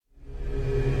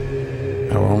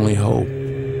Our only hope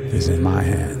is in my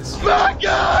hands. My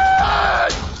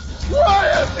God! Why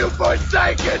have you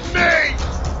forsaken me?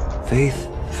 Faith,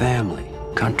 family,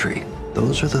 country,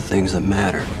 those are the things that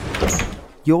matter.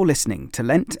 You're listening to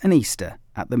Lent and Easter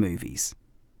at the Movies.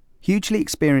 Hugely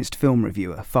experienced film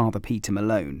reviewer Father Peter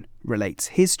Malone relates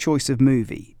his choice of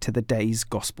movie to the day's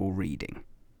Gospel reading.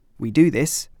 We do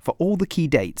this for all the key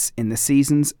dates in the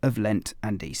seasons of Lent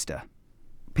and Easter.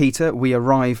 Peter, we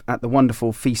arrive at the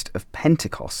wonderful Feast of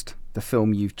Pentecost, the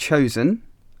film you've chosen,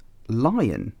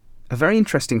 Lion. A very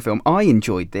interesting film. I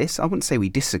enjoyed this. I wouldn't say we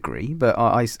disagree, but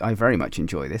I very much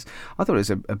enjoy this. I thought it was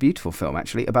a beautiful film,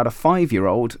 actually, about a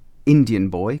 5-year-old Indian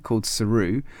boy called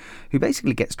Saru, who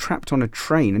basically gets trapped on a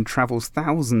train and travels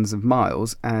thousands of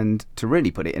miles and, to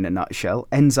really put it in a nutshell,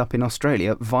 ends up in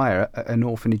Australia via an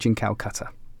orphanage in Calcutta.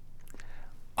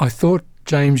 I thought,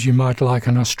 James, you might like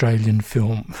an Australian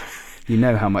film. You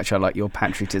know how much I like your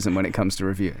patriotism when it comes to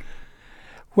reviewing.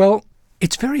 Well,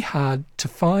 it's very hard to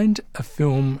find a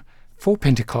film for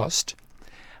Pentecost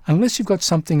unless you've got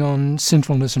something on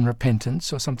sinfulness and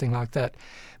repentance or something like that.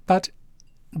 But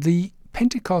the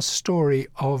Pentecost story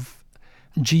of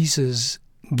Jesus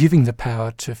giving the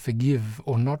power to forgive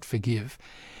or not forgive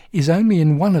is only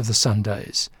in one of the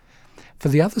Sundays. For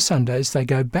the other Sundays, they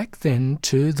go back then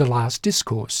to the last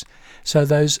discourse. So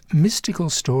those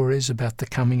mystical stories about the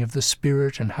coming of the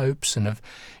Spirit and hopes and of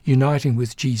uniting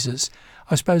with Jesus,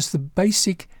 I suppose the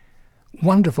basic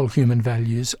wonderful human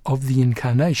values of the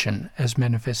Incarnation as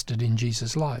manifested in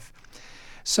Jesus' life.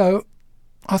 So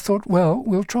I thought, well,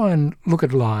 we'll try and look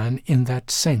at Lion in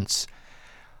that sense.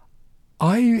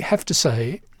 I have to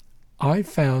say, I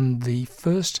found the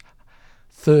first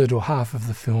third or half of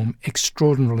the film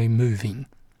extraordinarily moving.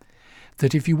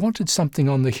 That if you wanted something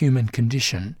on the human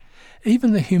condition,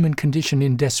 even the human condition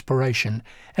in desperation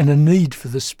and a need for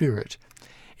the Spirit,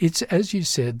 it's, as you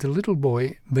said, the little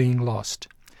boy being lost.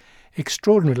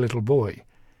 Extraordinary little boy.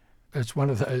 It's one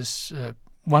of those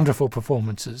wonderful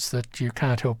performances that you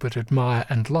can't help but admire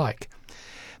and like.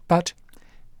 But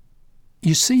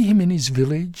you see him in his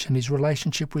village and his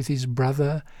relationship with his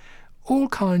brother, all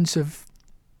kinds of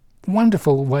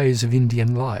wonderful ways of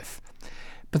Indian life.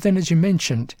 But then, as you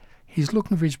mentioned, he's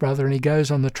looking for his brother and he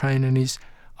goes on the train and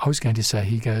I was going to say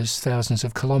he goes thousands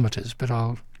of kilometres, but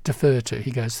I'll defer to he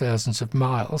goes thousands of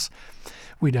miles.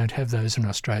 We don't have those in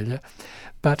Australia.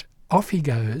 But off he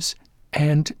goes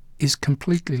and is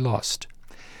completely lost.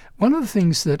 One of the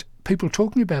things that people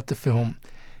talking about the film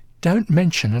don't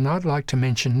mention, and I'd like to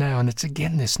mention now, and it's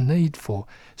again this need for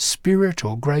spirit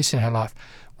or grace in our life,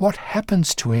 what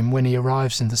happens to him when he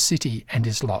arrives in the city and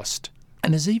is lost,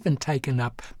 and is even taken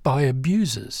up by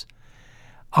abusers.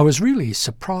 I was really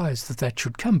surprised that that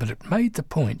should come, but it made the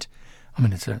point. I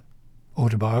mean, it's an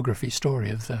autobiography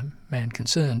story of the man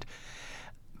concerned,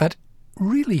 but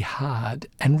really hard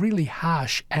and really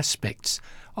harsh aspects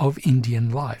of Indian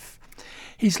life.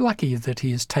 He's lucky that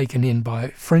he is taken in by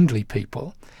friendly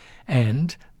people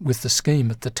and, with the scheme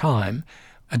at the time,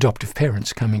 adoptive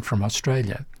parents coming from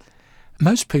Australia.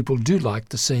 Most people do like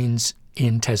the scenes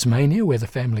in Tasmania, where the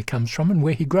family comes from and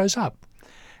where he grows up.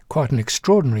 Quite an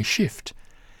extraordinary shift,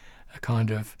 a kind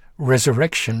of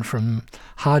resurrection from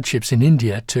hardships in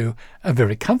India to a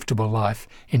very comfortable life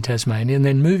in Tasmania, and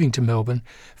then moving to Melbourne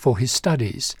for his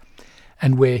studies,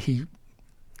 and where he,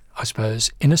 I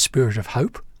suppose, in a spirit of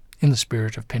hope, in the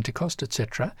spirit of Pentecost,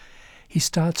 etc., he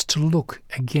starts to look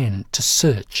again, to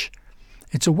search.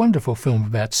 It's a wonderful film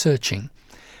about searching,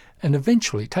 and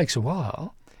eventually, it takes a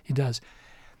while, he does.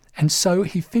 And so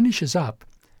he finishes up,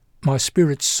 my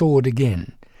spirit soared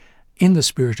again, in the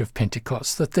spirit of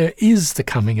Pentecost, that there is the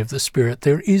coming of the Spirit,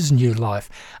 there is new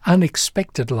life,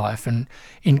 unexpected life and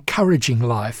encouraging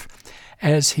life,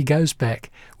 as he goes back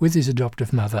with his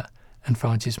adoptive mother and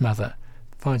finds his mother,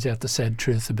 finds out the sad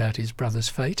truth about his brother's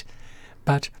fate.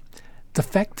 But the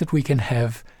fact that we can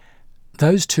have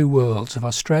those two worlds of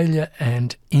Australia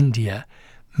and India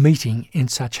meeting in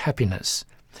such happiness,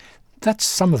 that's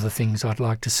some of the things I'd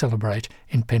like to celebrate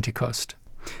in Pentecost.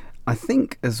 I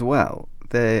think as well,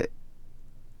 they're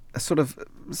a sort of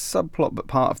subplot but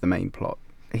part of the main plot.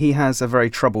 He has a very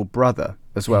troubled brother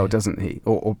as well, doesn't he?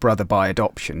 Or brother by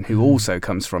adoption, who also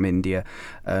comes from India,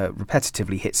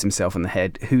 repetitively hits himself on the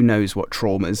head. Who knows what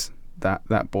traumas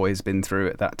that boy has been through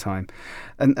at that time.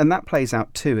 And that plays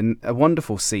out too. And a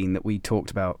wonderful scene that we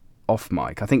talked about off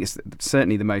mic, I think it's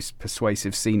certainly the most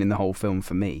persuasive scene in the whole film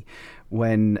for me,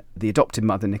 when the adopted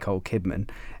mother, Nicole Kidman,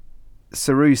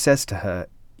 Saru says to her,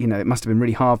 you know, it must have been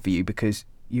really hard for you because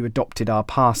you adopted our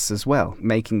pasts as well,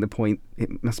 making the point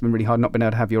it must have been really hard not being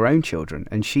able to have your own children.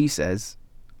 And she says,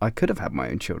 I could have had my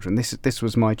own children. This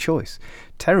was my choice.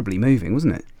 Terribly moving,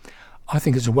 wasn't it? I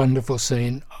think it's a wonderful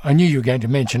scene. I knew you were going to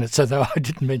mention it, so though I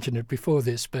didn't mention it before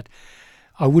this, but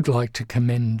I would like to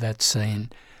commend that scene.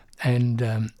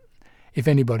 And if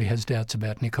anybody has doubts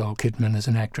about Nicole Kidman as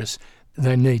an actress,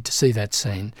 they need to see that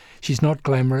scene. She's not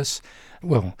glamorous.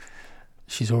 Well,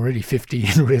 she's already 50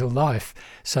 in real life,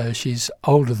 so she's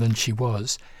older than she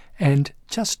was. And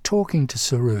just talking to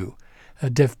Saru,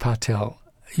 Dev Patel,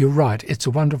 you're right, it's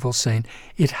a wonderful scene.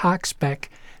 It harks back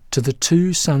to the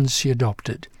 2 sons she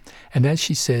adopted. And as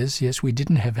she says, yes, we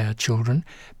didn't have our children,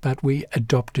 but we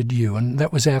adopted you. And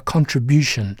that was our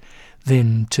contribution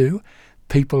then to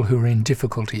people who are in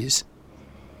difficulties.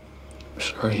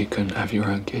 Sorry you couldn't have your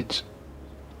own kids.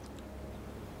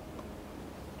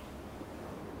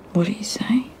 What do you say?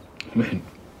 I mean,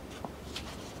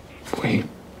 we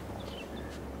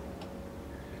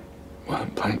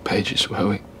weren't blank pages, were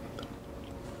we?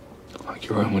 Like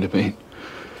your own would have been.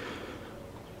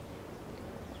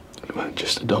 You weren't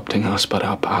just adopting us, but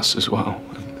our past as well.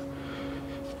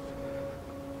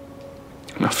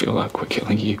 And I feel like we're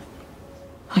killing you.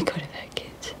 I could have had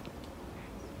kids.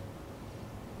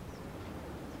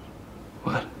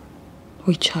 What?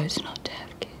 We chose not to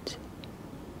have kids.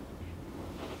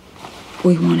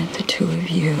 We wanted the 2 of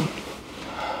you.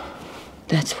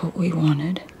 That's what we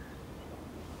wanted.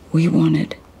 We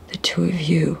wanted the 2 of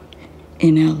you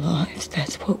in our lives.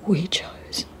 That's what we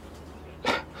chose.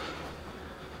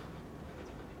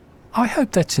 I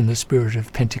hope that's in the spirit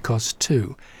of Pentecost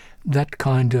too, that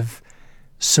kind of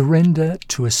surrender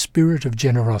to a spirit of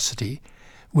generosity,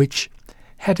 which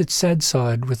had its sad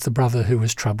side with the brother who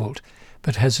was troubled,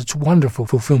 but has its wonderful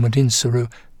fulfilment in Saru,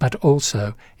 but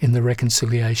also in the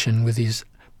reconciliation with his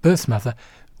birth mother,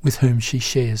 with whom she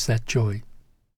shares that joy.